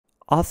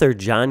Author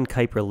John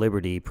Kuyper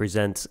Liberty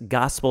presents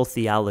Gospel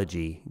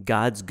Theology,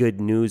 God's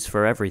Good News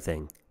for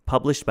Everything,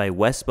 published by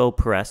Westbow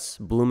Press,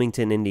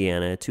 Bloomington,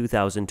 Indiana,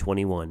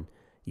 2021,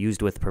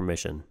 used with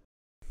permission.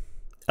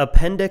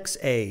 Appendix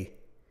A.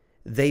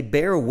 They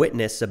bear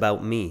witness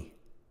about me.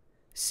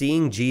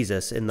 Seeing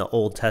Jesus in the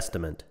Old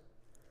Testament.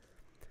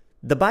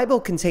 The Bible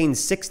contains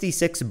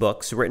 66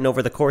 books written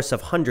over the course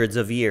of hundreds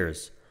of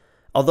years.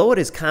 Although it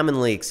is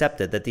commonly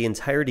accepted that the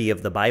entirety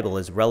of the Bible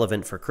is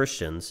relevant for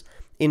Christians,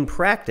 in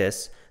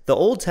practice, the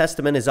Old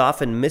Testament is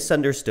often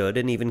misunderstood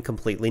and even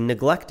completely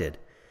neglected.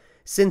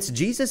 Since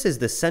Jesus is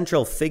the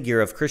central figure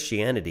of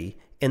Christianity,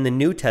 and the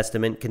New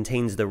Testament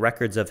contains the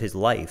records of his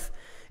life,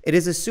 it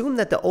is assumed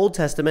that the Old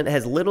Testament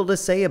has little to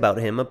say about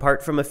him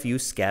apart from a few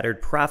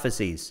scattered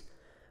prophecies.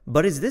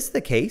 But is this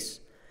the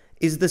case?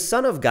 Is the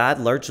Son of God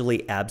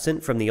largely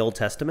absent from the Old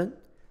Testament?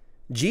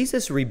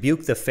 Jesus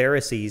rebuked the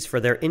Pharisees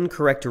for their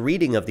incorrect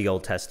reading of the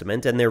Old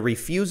Testament and their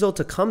refusal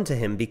to come to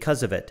him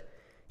because of it.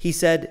 He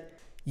said,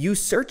 "You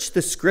search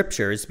the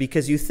Scriptures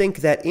because you think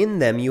that in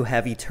them you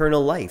have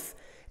eternal life,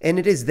 and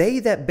it is they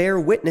that bear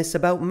witness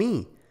about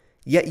me.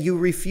 Yet you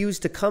refuse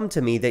to come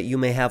to me that you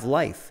may have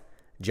life."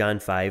 John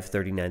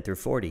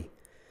 5:39-40.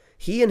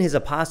 He and his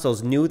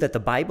apostles knew that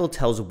the Bible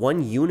tells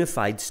one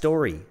unified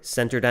story,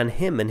 centered on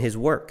him and his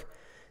work.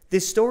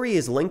 This story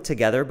is linked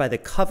together by the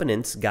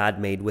covenants God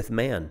made with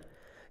man.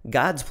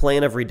 God's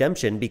plan of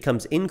redemption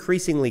becomes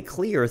increasingly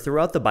clear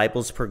throughout the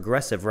Bible's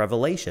progressive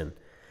revelation.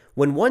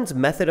 When one's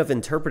method of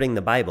interpreting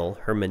the Bible,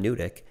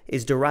 hermeneutic,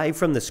 is derived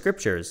from the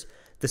Scriptures,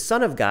 the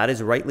Son of God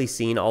is rightly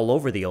seen all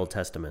over the Old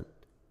Testament.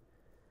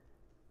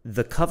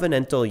 The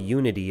covenantal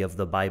unity of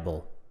the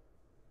Bible.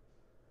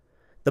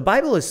 The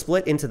Bible is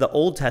split into the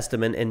Old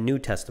Testament and New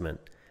Testament,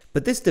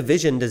 but this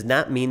division does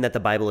not mean that the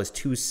Bible is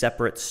two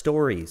separate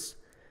stories.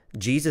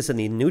 Jesus and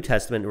the New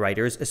Testament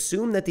writers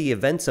assume that the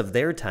events of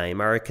their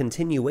time are a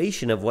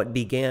continuation of what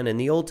began in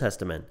the Old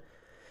Testament.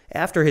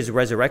 After his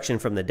resurrection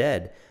from the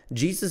dead,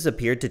 Jesus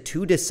appeared to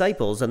two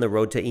disciples on the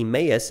road to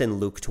Emmaus in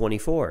Luke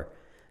 24.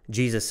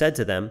 Jesus said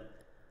to them,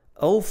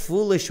 "O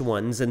foolish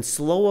ones and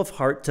slow of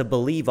heart to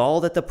believe all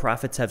that the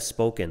prophets have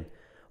spoken.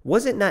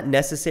 Was it not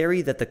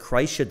necessary that the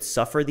Christ should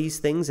suffer these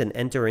things and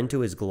enter into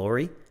his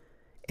glory?"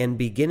 And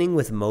beginning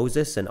with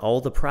Moses and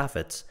all the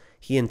prophets,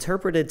 he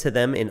interpreted to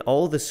them in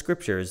all the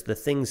Scriptures the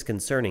things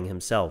concerning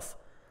himself.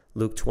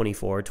 Luke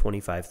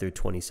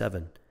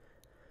 24:25-27.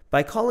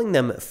 By calling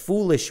them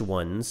foolish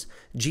ones,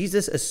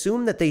 Jesus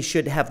assumed that they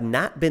should have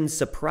not been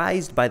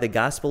surprised by the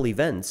gospel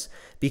events,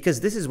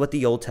 because this is what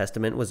the Old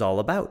Testament was all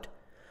about.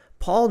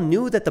 Paul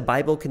knew that the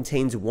Bible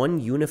contains one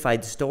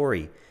unified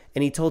story,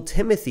 and he told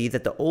Timothy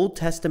that the Old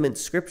Testament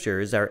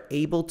Scriptures are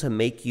able to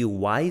make you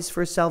wise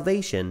for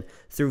salvation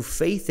through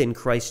faith in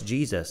Christ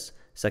Jesus.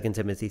 2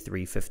 Timothy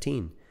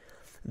 3:15.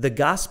 The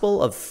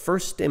gospel of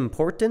first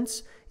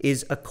importance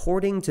is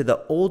according to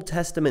the Old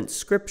Testament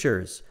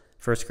Scriptures,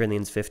 1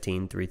 Corinthians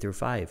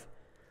 15:3-5.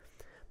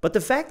 But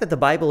the fact that the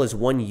Bible is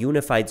one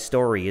unified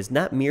story is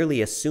not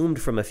merely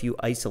assumed from a few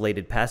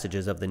isolated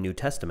passages of the New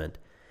Testament.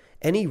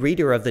 Any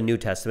reader of the New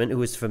Testament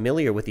who is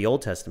familiar with the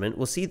Old Testament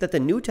will see that the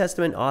New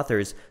Testament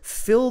authors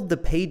filled the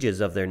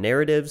pages of their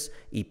narratives,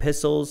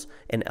 epistles,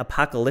 and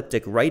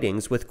apocalyptic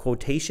writings with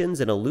quotations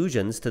and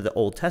allusions to the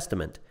Old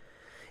Testament.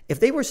 If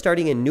they were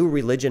starting a new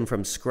religion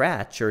from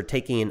scratch or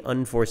taking an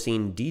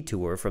unforeseen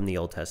detour from the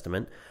Old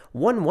Testament,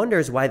 one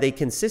wonders why they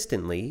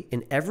consistently,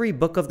 in every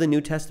book of the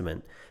New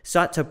Testament,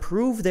 sought to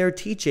prove their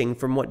teaching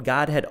from what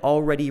God had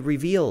already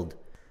revealed.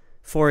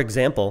 For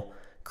example,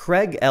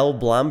 Craig L.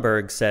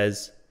 Blomberg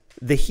says,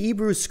 "The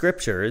Hebrew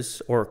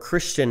Scriptures, or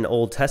Christian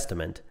Old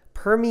Testament,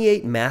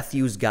 permeate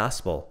Matthew's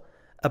Gospel.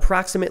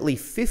 Approximately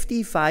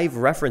 55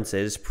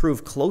 references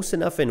prove close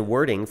enough in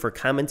wording for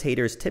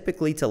commentators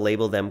typically to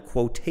label them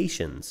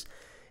quotations.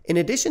 In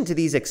addition to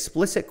these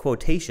explicit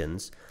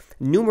quotations,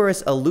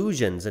 numerous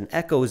allusions and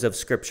echoes of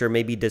Scripture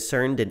may be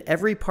discerned in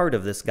every part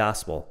of this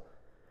Gospel."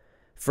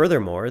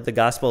 Furthermore, the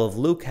Gospel of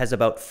Luke has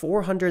about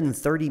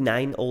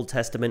 439 Old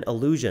Testament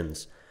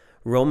allusions.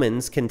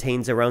 Romans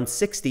contains around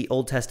 60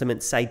 Old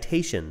Testament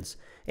citations,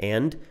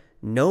 and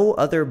no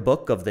other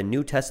book of the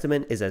New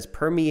Testament is as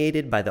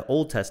permeated by the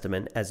Old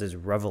Testament as is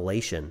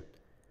Revelation.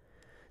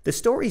 The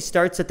story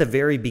starts at the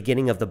very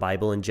beginning of the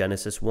Bible in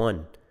Genesis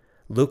 1.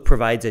 Luke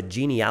provides a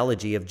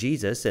genealogy of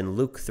Jesus in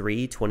Luke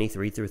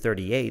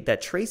 3:23-38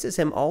 that traces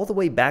him all the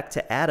way back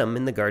to Adam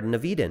in the Garden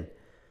of Eden.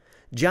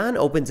 John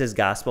opens his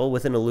gospel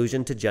with an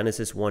allusion to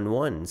Genesis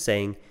 1:1,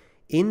 saying,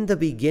 "In the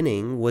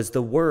beginning was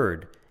the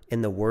Word,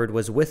 and the Word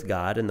was with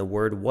God, and the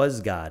Word was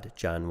God."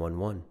 John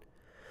 1:1.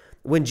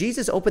 When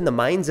Jesus opened the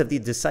minds of the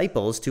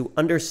disciples to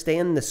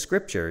understand the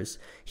Scriptures,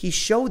 he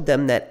showed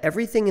them that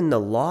everything in the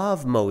law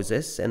of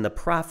Moses and the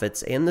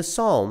prophets and the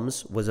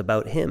Psalms was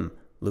about him.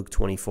 Luke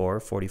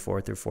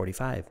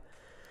 24:44-45.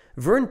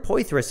 Vern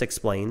Poythress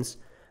explains,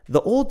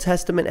 "The Old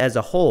Testament as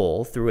a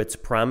whole, through its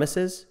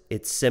promises,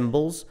 its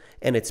symbols,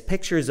 and its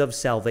pictures of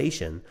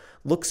salvation,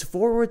 looks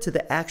forward to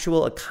the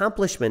actual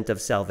accomplishment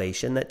of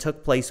salvation that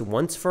took place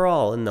once for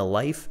all in the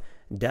life,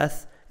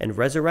 death, and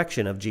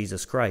resurrection of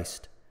Jesus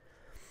Christ."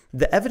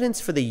 The evidence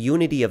for the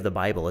unity of the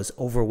Bible is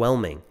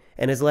overwhelming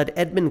and has led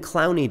Edmund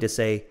Clowney to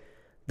say,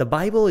 "The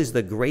Bible is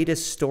the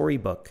greatest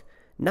storybook,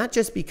 not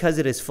just because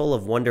it is full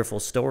of wonderful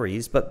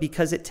stories, but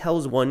because it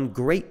tells one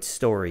great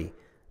story,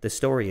 the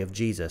story of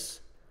Jesus."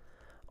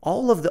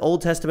 All of the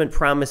Old Testament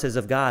promises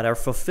of God are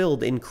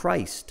fulfilled in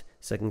Christ,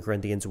 2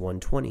 Corinthians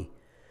 1:20.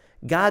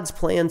 God's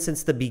plan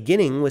since the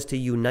beginning was to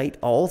unite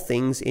all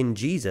things in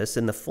Jesus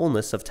in the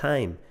fullness of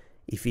time,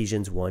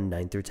 Ephesians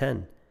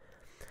 1:9-10.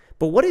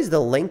 But what is the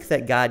link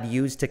that God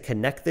used to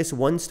connect this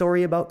one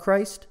story about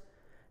Christ?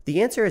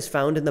 The answer is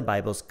found in the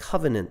Bible's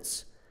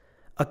covenants.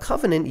 A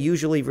covenant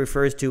usually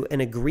refers to an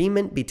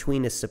agreement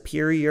between a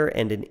superior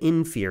and an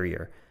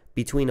inferior,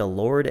 between a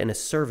lord and a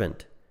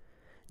servant.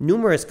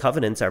 Numerous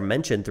covenants are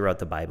mentioned throughout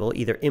the Bible,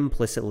 either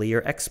implicitly or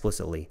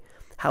explicitly.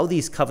 How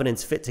these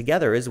covenants fit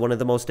together is one of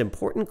the most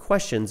important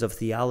questions of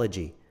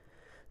theology.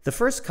 The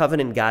first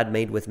covenant God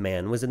made with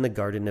man was in the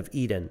Garden of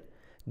Eden.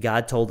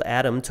 God told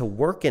Adam to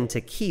work and to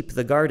keep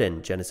the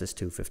garden, Genesis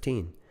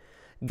 2:15.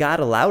 God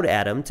allowed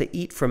Adam to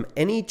eat from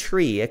any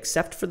tree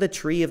except for the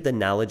tree of the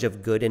knowledge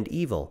of good and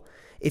evil.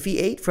 If he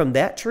ate from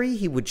that tree,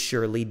 he would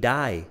surely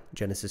die,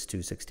 Genesis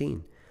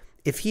 2:16.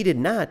 If he did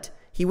not,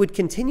 he would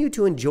continue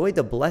to enjoy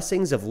the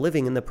blessings of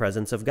living in the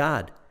presence of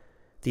God.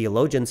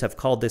 Theologians have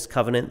called this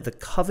covenant the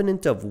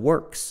covenant of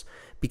works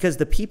because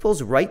the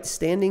people's right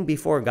standing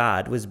before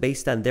God was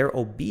based on their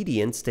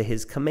obedience to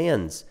his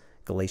commands,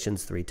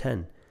 Galatians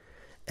 3:10.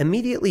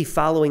 Immediately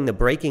following the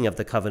breaking of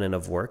the covenant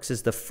of works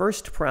is the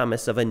first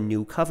promise of a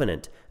new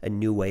covenant, a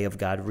new way of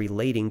God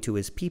relating to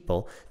his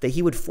people that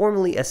he would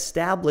formally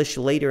establish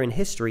later in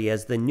history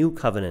as the new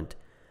covenant.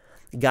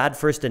 God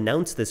first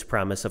announced this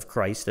promise of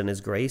Christ and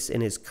his grace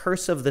in his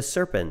curse of the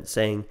serpent,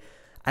 saying,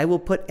 "I will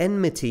put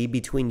enmity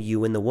between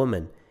you and the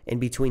woman, and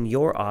between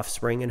your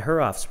offspring and her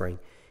offspring.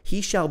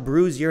 He shall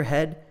bruise your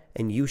head,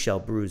 and you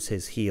shall bruise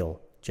his heel."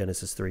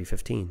 Genesis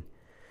 3:15.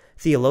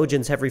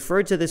 Theologians have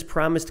referred to this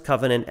promised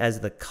covenant as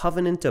the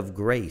covenant of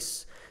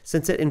grace,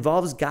 since it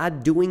involves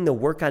God doing the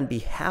work on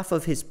behalf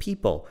of his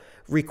people,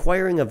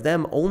 requiring of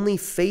them only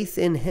faith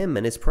in him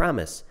and his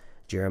promise.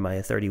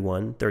 Jeremiah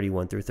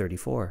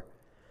 31:31-34.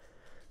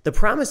 The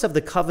promise of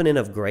the covenant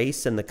of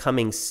grace and the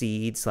coming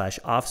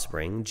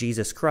seed/offspring,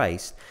 Jesus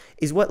Christ,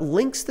 is what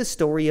links the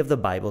story of the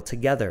Bible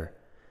together.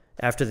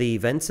 After the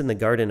events in the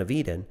Garden of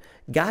Eden,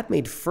 God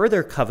made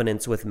further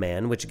covenants with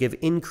man which give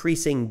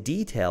increasing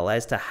detail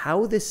as to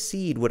how this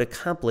seed would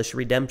accomplish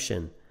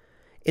redemption.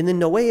 In the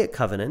Noahic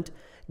covenant,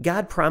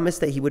 God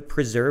promised that he would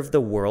preserve the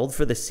world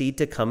for the seed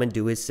to come and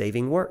do his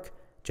saving work,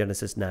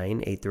 Genesis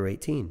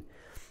 9:8-18.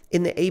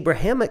 In the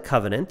Abrahamic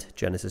covenant,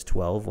 Genesis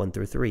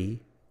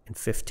 12:1-3, and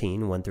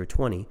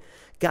 15:1-20,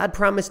 God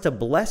promised to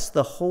bless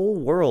the whole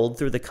world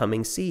through the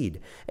coming seed,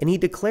 and he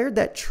declared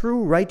that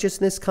true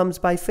righteousness comes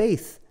by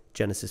faith,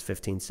 Genesis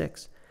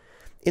 15:6.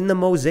 In the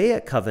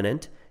Mosaic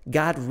covenant,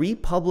 God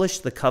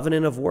republished the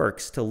covenant of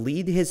works to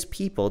lead his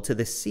people to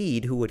the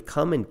seed who would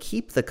come and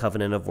keep the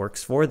covenant of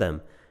works for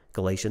them,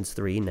 Galatians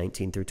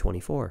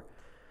 3:19-24.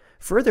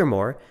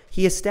 Furthermore,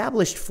 he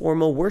established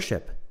formal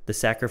worship, the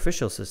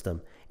sacrificial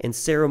system, and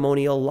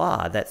ceremonial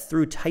law that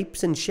through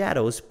types and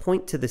shadows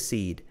point to the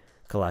seed,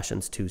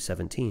 Colossians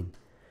 2:17.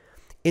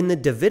 In the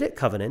Davidic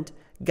covenant,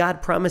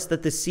 God promised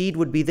that the seed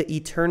would be the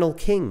eternal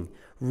king,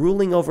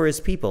 ruling over his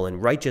people in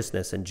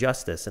righteousness and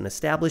justice and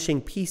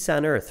establishing peace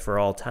on earth for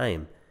all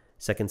time,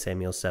 2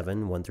 Samuel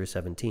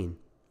 7:1-17.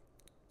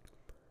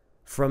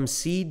 From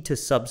seed to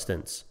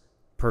substance,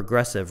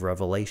 progressive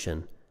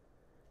revelation.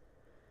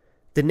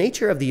 The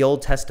nature of the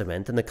Old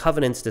Testament and the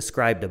covenants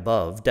described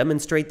above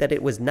demonstrate that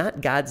it was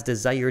not God's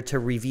desire to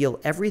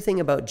reveal everything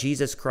about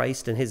Jesus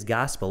Christ and his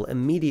gospel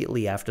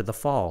immediately after the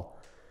fall.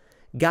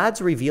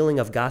 God's revealing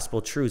of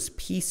gospel truths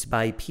piece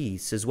by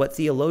piece is what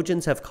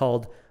theologians have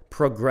called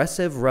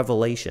progressive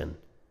revelation.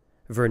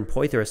 Vern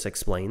Poythress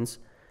explains,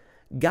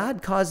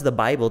 God caused the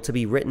Bible to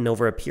be written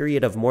over a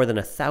period of more than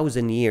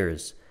 1,000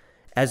 years.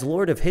 As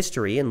Lord of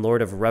history and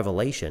Lord of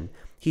revelation,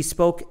 he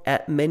spoke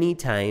at many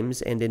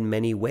times and in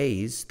many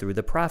ways through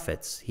the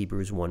prophets,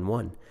 Hebrews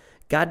 1:1.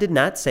 God did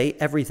not say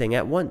everything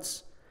at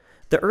once.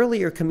 The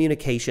earlier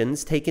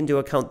communications take into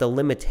account the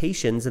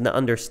limitations in the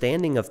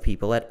understanding of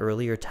people at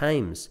earlier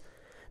times.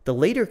 The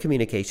later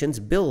communications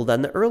build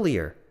on the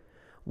earlier.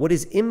 What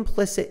is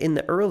implicit in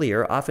the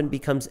earlier often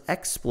becomes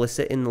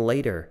explicit in the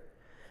later.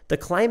 The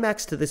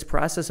climax to this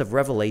process of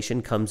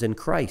revelation comes in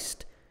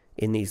Christ.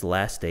 In these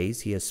last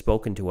days he has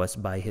spoken to us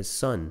by his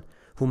Son,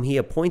 whom he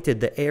appointed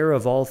the heir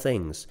of all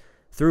things,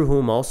 through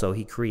whom also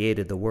he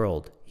created the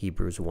world,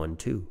 Hebrews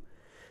 1:2.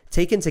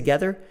 Taken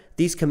together,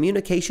 these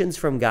communications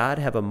from God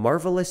have a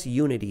marvelous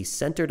unity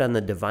centered on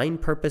the divine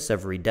purpose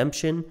of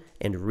redemption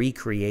and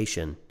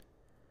recreation.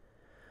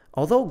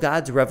 Although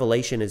God's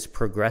revelation is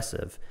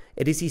progressive,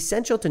 it is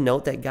essential to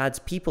note that God's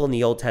people in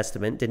the Old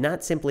Testament did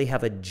not simply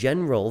have a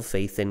general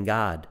faith in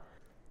God.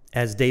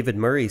 As David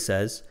Murray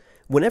says,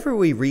 whenever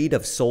we read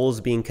of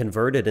souls being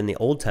converted in the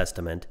Old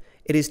Testament,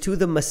 it is to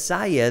the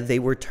Messiah they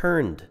were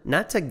turned,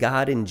 not to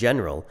God in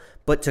general,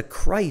 but to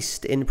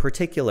Christ in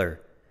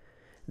particular.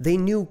 They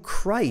knew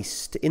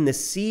Christ in the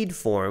seed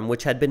form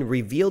which had been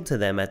revealed to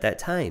them at that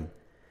time.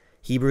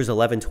 Hebrews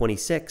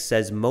 11:26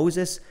 says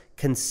Moses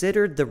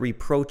considered the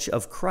reproach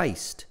of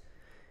Christ.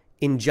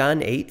 In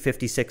John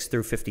 8:56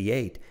 through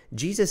 58,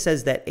 Jesus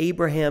says that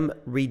Abraham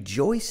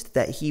rejoiced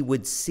that he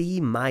would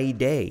see my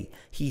day.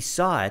 He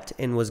saw it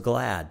and was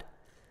glad.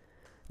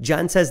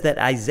 John says that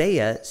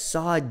Isaiah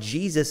saw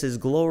Jesus'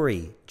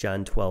 glory,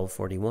 John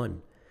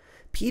 12:41.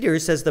 Peter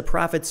says the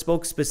prophet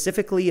spoke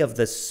specifically of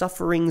the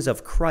sufferings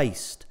of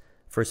Christ,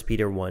 1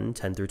 Peter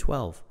 1:10 through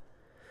 12.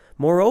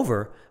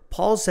 Moreover,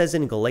 Paul says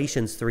in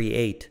Galatians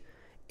 3:8,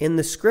 in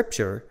the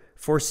scripture,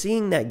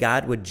 foreseeing that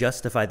God would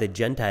justify the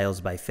Gentiles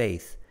by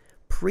faith,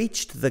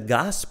 preached the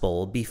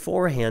gospel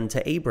beforehand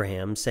to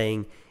Abraham,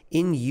 saying,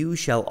 in you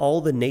shall all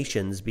the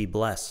nations be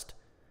blessed.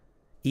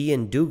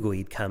 Ian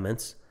Duguid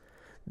comments,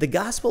 the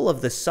gospel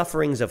of the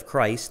sufferings of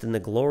Christ and the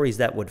glories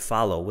that would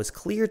follow was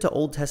clear to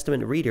Old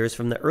Testament readers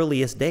from the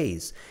earliest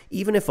days,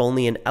 even if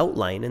only in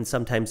outline and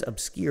sometimes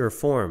obscure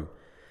form.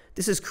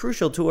 This is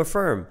crucial to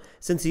affirm,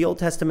 since the Old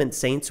Testament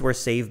saints were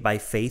saved by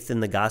faith in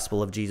the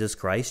gospel of Jesus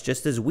Christ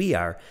just as we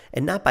are,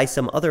 and not by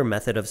some other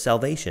method of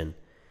salvation.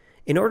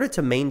 In order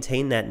to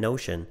maintain that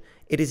notion,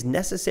 it is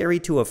necessary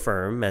to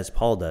affirm, as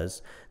Paul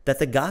does, that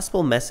the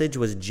gospel message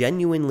was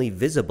genuinely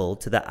visible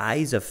to the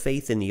eyes of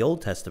faith in the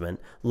Old Testament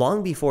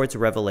long before its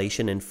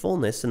revelation in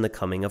fullness in the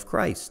coming of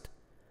Christ.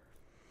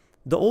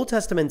 The Old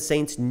Testament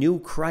saints knew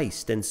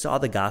Christ and saw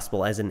the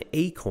gospel as an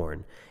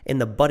acorn, and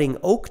the budding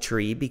oak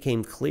tree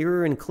became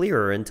clearer and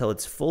clearer until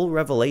its full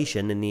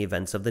revelation in the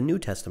events of the New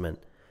Testament.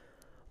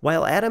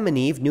 While Adam and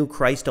Eve knew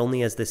Christ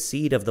only as the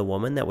seed of the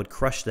woman that would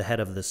crush the head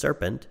of the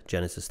serpent,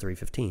 Genesis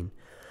 3:15,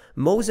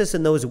 Moses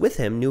and those with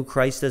him knew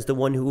Christ as the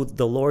one who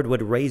the Lord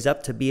would raise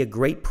up to be a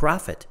great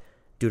prophet,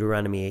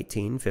 Deuteronomy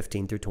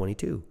 18:15 through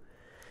 22.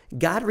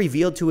 God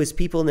revealed to his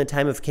people in the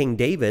time of King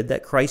David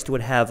that Christ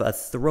would have a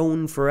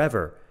throne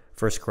forever,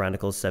 1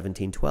 Chronicles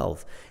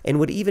 17:12, and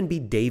would even be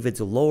David's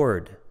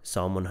Lord,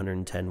 Psalm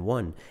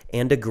 110:1,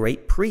 and a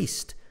great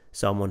priest,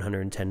 Psalm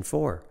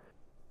 110:4.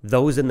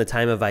 Those in the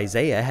time of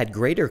Isaiah had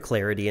greater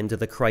clarity into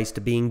the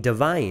Christ being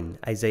divine,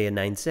 Isaiah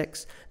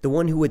 9:6, the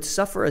one who would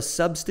suffer a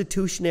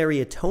substitutionary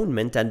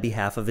atonement on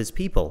behalf of his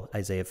people,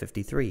 Isaiah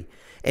 53,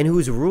 and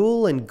whose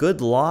rule and good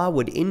law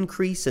would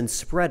increase and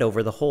spread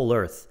over the whole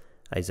earth,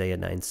 Isaiah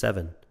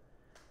 9:7.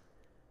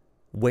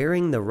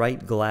 Wearing the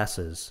right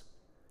glasses,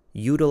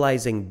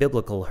 utilizing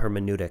biblical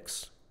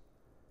hermeneutics.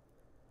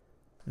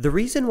 The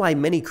reason why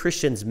many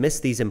Christians miss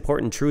these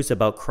important truths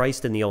about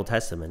Christ in the Old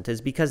Testament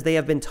is because they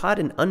have been taught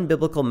an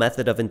unbiblical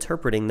method of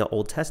interpreting the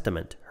Old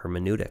Testament,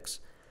 hermeneutics.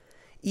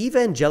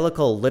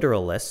 Evangelical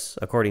literalists,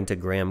 according to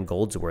Graham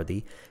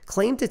Goldsworthy,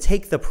 claim to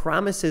take the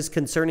promises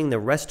concerning the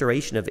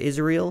restoration of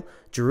Israel,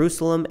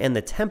 Jerusalem, and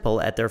the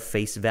temple at their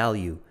face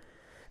value.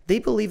 They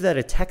believe that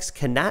a text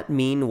cannot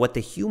mean what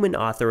the human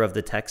author of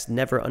the text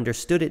never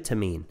understood it to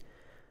mean.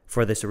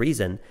 For this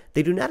reason,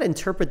 they do not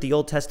interpret the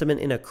Old Testament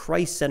in a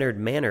Christ-centered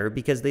manner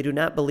because they do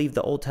not believe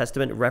the Old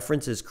Testament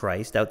references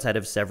Christ outside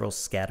of several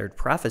scattered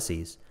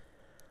prophecies.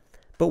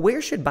 But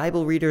where should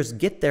Bible readers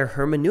get their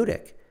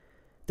hermeneutic?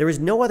 There is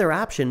no other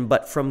option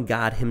but from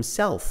God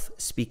himself,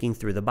 speaking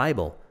through the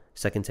Bible,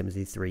 2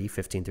 Timothy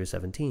 3:15 through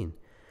 17.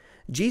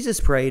 Jesus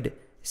prayed,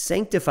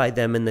 "Sanctify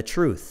them in the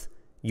truth.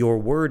 Your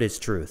word is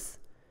truth."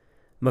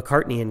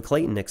 McCartney and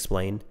Clayton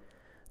explained,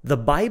 "The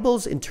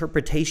Bible's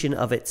interpretation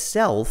of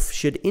itself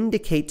should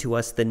indicate to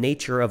us the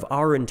nature of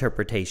our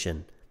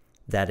interpretation.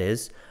 That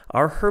is,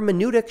 our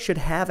hermeneutic should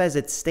have as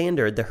its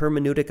standard the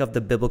hermeneutic of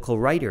the biblical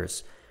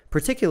writers,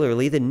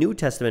 particularly the New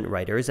Testament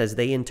writers as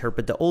they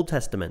interpret the Old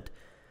Testament.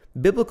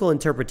 Biblical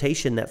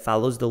interpretation that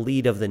follows the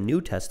lead of the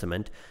New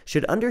Testament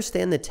should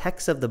understand the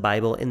texts of the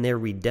Bible in their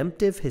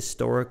redemptive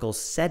historical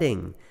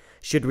setting,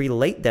 should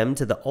relate them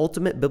to the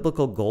ultimate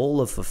biblical goal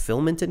of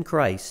fulfillment in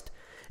Christ,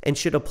 and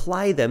should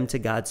apply them to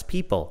God's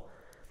people.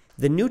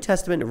 The New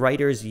Testament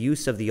writers'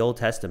 use of the Old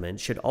Testament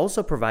should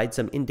also provide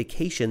some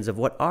indications of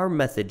what our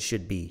method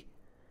should be.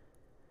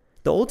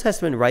 The Old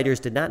Testament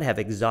writers did not have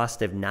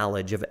exhaustive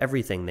knowledge of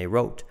everything they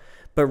wrote,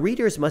 but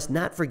readers must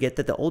not forget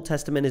that the Old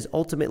Testament is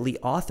ultimately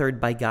authored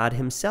by God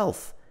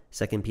himself,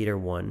 2 Peter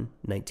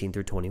 1:19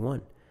 through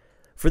 21.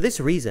 For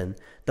this reason,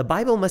 the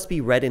Bible must be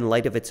read in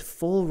light of its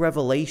full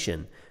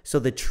revelation, so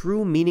the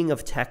true meaning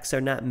of texts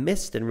are not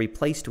missed and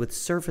replaced with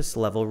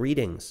surface-level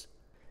readings.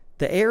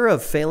 The error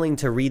of failing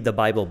to read the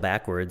Bible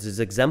backwards is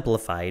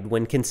exemplified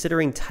when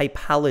considering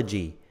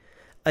typology.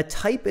 A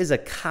type is a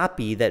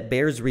copy that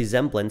bears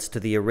resemblance to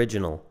the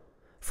original.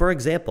 For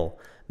example,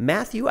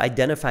 Matthew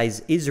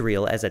identifies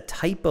Israel as a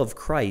type of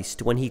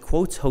Christ when he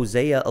quotes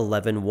Hosea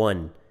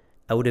 11:1.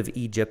 "Out of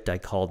Egypt I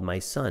called my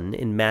son,"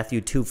 in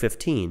Matthew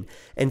 2:15,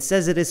 and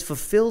says it is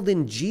fulfilled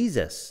in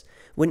Jesus,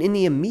 when in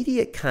the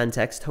immediate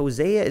context,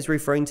 Hosea is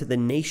referring to the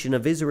nation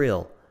of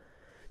Israel.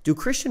 Do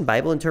Christian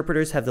Bible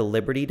interpreters have the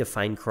liberty to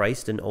find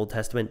Christ in Old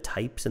Testament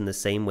types in the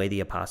same way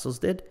the apostles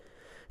did?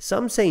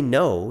 Some say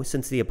no,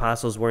 since the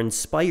apostles were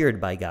inspired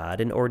by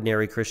God and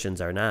ordinary Christians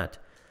are not.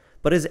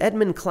 But as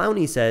Edmund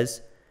Clowney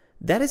says,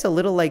 That is a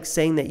little like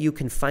saying that you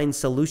can find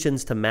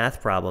solutions to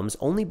math problems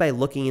only by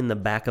looking in the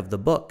back of the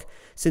book,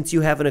 since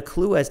you haven't a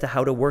clue as to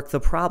how to work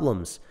the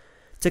problems.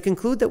 To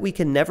conclude that we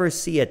can never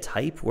see a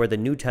type where the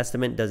New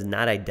Testament does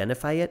not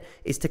identify it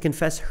is to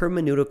confess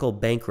hermeneutical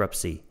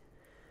bankruptcy.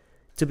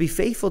 To be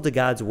faithful to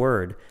God's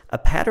Word, a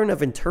pattern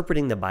of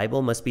interpreting the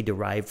Bible must be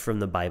derived from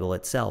the Bible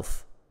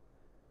itself.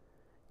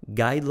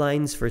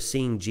 Guidelines for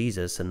seeing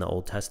Jesus in the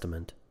Old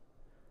Testament.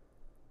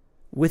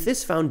 With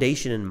this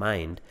foundation in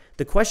mind,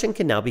 the question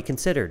can now be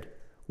considered: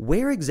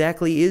 where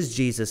exactly is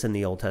Jesus in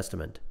the Old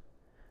Testament?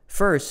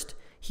 First,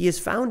 he is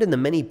found in the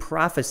many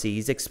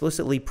prophecies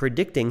explicitly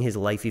predicting his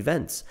life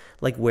events,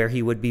 like where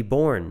he would be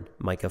born,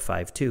 Micah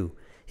 5:2,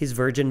 his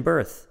virgin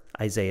birth,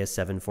 Isaiah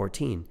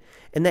 7:14,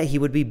 and that he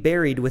would be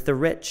buried with the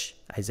rich,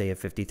 Isaiah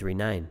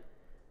 53:9.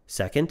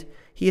 Second,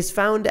 he is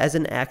found as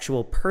an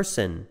actual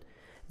person.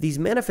 These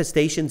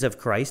manifestations of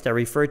Christ are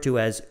referred to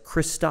as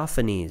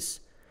Christophanies.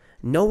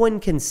 No one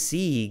can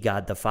see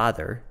God the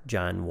Father,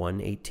 John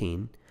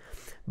 1:18,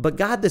 but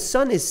God the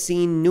Son is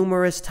seen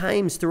numerous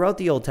times throughout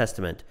the Old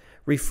Testament,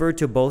 referred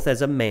to both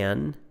as a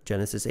man,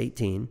 Genesis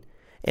 18,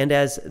 and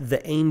as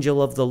the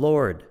angel of the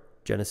Lord,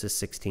 Genesis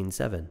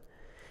 16:7.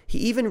 He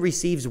even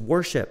receives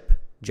worship,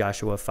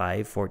 Joshua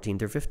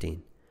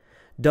 5:14-15.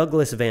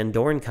 Douglas Van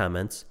Dorn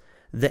comments,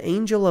 "The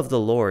angel of the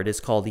Lord is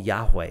called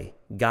Yahweh,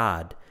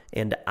 God,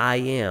 and I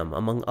am,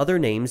 among other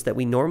names that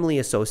we normally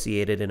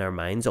associated in our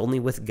minds only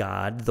with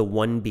God, the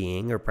one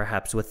being, or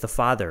perhaps with the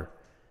Father."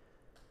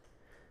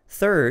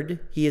 Third,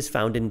 he is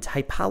found in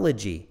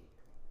typology.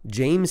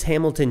 James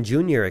Hamilton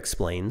Jr.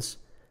 explains,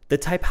 "The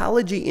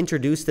typology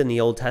introduced in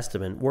the Old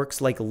Testament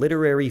works like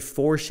literary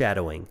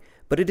foreshadowing,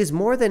 but it is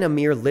more than a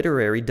mere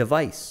literary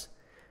device.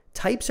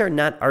 Types are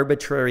not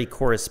arbitrary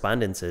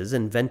correspondences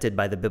invented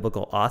by the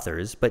biblical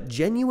authors, but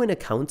genuine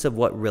accounts of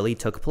what really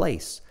took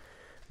place.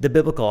 The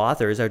biblical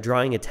authors are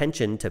drawing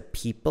attention to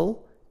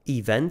people,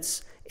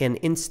 events, and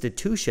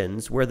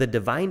institutions where the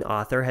divine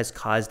author has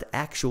caused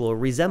actual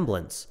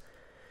resemblance.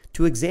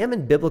 To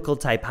examine biblical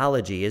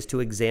typology is to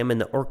examine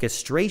the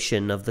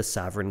orchestration of the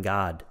sovereign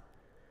God.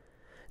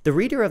 The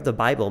reader of the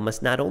Bible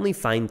must not only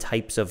find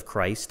types of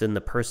Christ in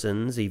the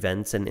persons,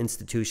 events, and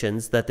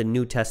institutions that the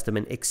New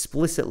Testament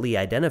explicitly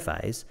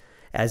identifies,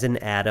 as in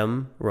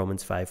Adam,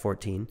 Romans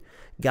 5:14,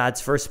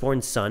 God's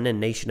firstborn son and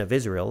nation of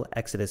Israel,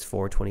 Exodus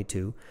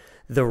 4:22,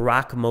 the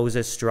rock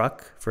Moses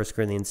struck, 1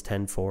 Corinthians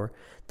 10:4,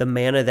 the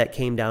manna that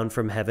came down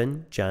from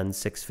heaven, John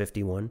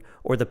 6:51,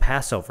 or the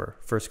Passover,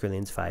 1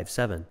 Corinthians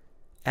 5:7.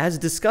 As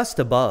discussed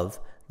above,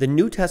 the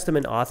New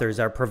Testament authors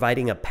are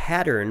providing a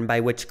pattern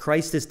by which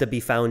Christ is to be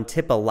found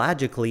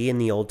typologically in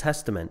the Old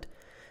Testament.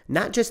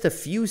 Not just a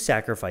few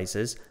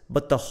sacrifices,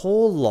 but the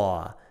whole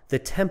law, the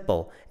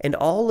temple, and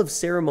all of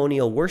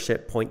ceremonial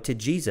worship point to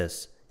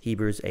Jesus,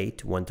 Hebrews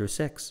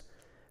 8:1-6.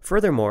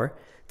 Furthermore,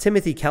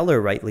 Timothy Keller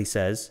rightly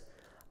says,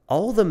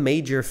 "All the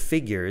major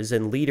figures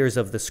and leaders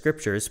of the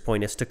Scriptures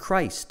point us to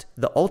Christ,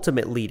 the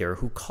ultimate leader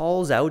who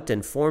calls out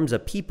and forms a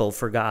people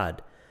for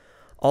God.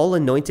 All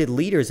anointed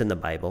leaders in the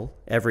Bible,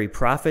 every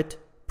prophet,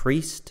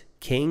 priest,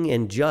 king,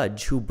 and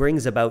judge who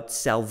brings about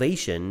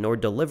salvation or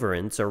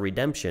deliverance or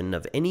redemption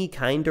of any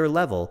kind or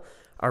level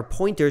are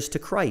pointers to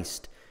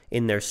Christ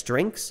in their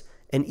strengths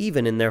and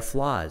even in their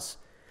flaws.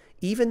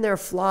 Even their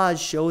flaws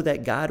show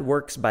that God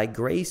works by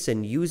grace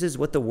and uses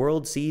what the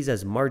world sees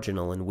as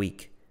marginal and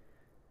weak."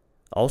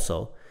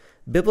 Also,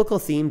 biblical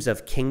themes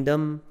of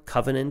kingdom,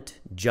 covenant,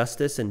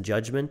 justice and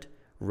judgment,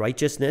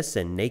 righteousness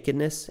and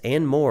nakedness,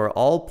 and more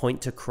all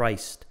point to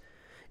Christ.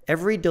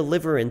 Every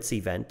deliverance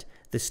event,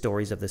 the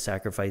stories of the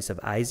sacrifice of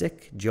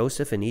Isaac,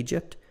 Joseph in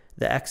Egypt,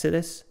 the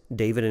Exodus,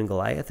 David and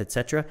Goliath,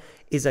 etc.,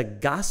 is a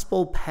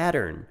gospel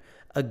pattern,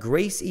 a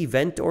grace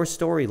event or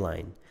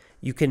storyline.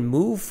 You can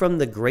move from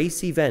the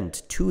grace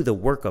event to the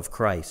work of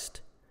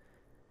Christ.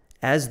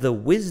 As the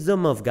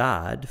wisdom of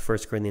God,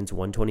 1 Corinthians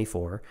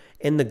 1:24,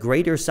 and the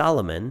greater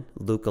Solomon,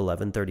 Luke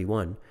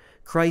 11:31,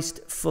 Christ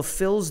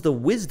fulfills the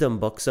wisdom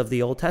books of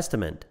the Old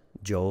Testament,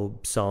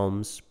 Job,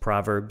 Psalms,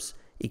 Proverbs,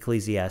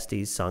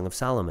 Ecclesiastes, Song of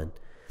Solomon.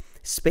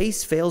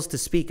 Space fails to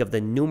speak of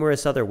the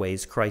numerous other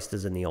ways Christ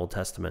is in the Old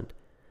Testament.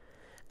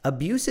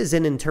 Abuses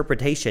in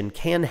interpretation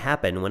can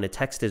happen when a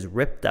text is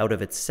ripped out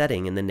of its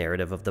setting in the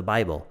narrative of the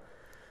Bible.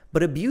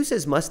 But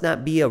abuses must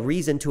not be a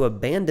reason to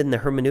abandon the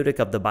hermeneutic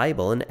of the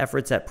Bible in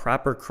efforts at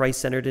proper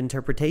Christ-centered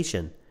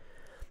interpretation.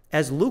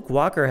 As Luke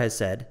Walker has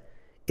said,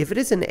 if it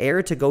is an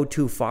error to go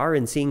too far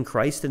in seeing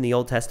Christ in the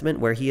Old Testament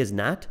where he is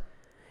not,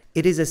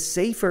 it is a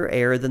safer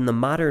error than the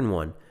modern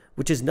one,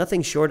 which is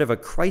nothing short of a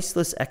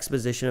Christless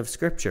exposition of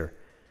Scripture.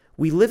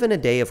 We live in a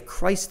day of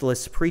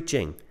Christless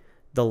preaching.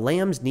 The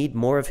lambs need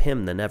more of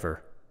him than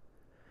ever.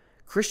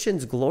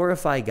 Christians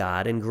glorify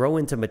God and grow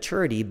into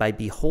maturity by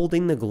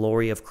beholding the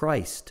glory of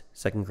Christ,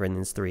 2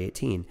 Corinthians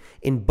 3:18,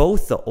 in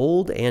both the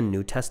Old and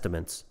New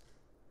Testaments.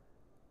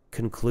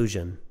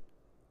 Conclusion.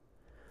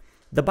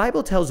 The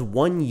Bible tells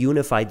one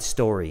unified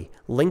story,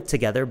 linked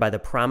together by the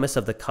promise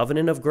of the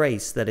covenant of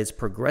grace that is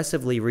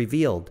progressively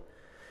revealed.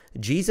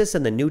 Jesus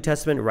and the New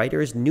Testament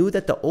writers knew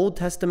that the Old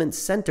Testament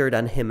centered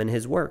on him and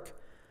his work.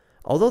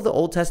 Although the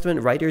Old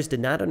Testament writers did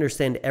not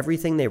understand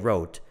everything they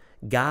wrote,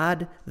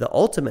 God, the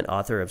ultimate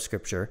author of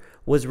Scripture,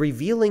 was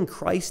revealing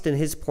Christ and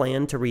his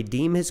plan to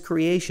redeem his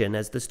creation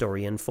as the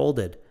story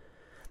unfolded.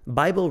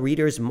 Bible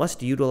readers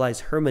must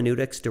utilize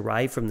hermeneutics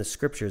derived from the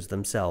Scriptures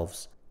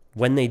themselves.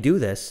 When they do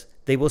this,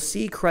 they will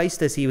see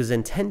Christ as he was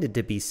intended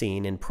to be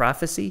seen in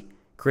prophecy,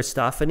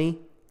 Christophany,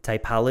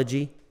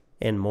 typology,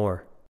 and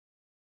more.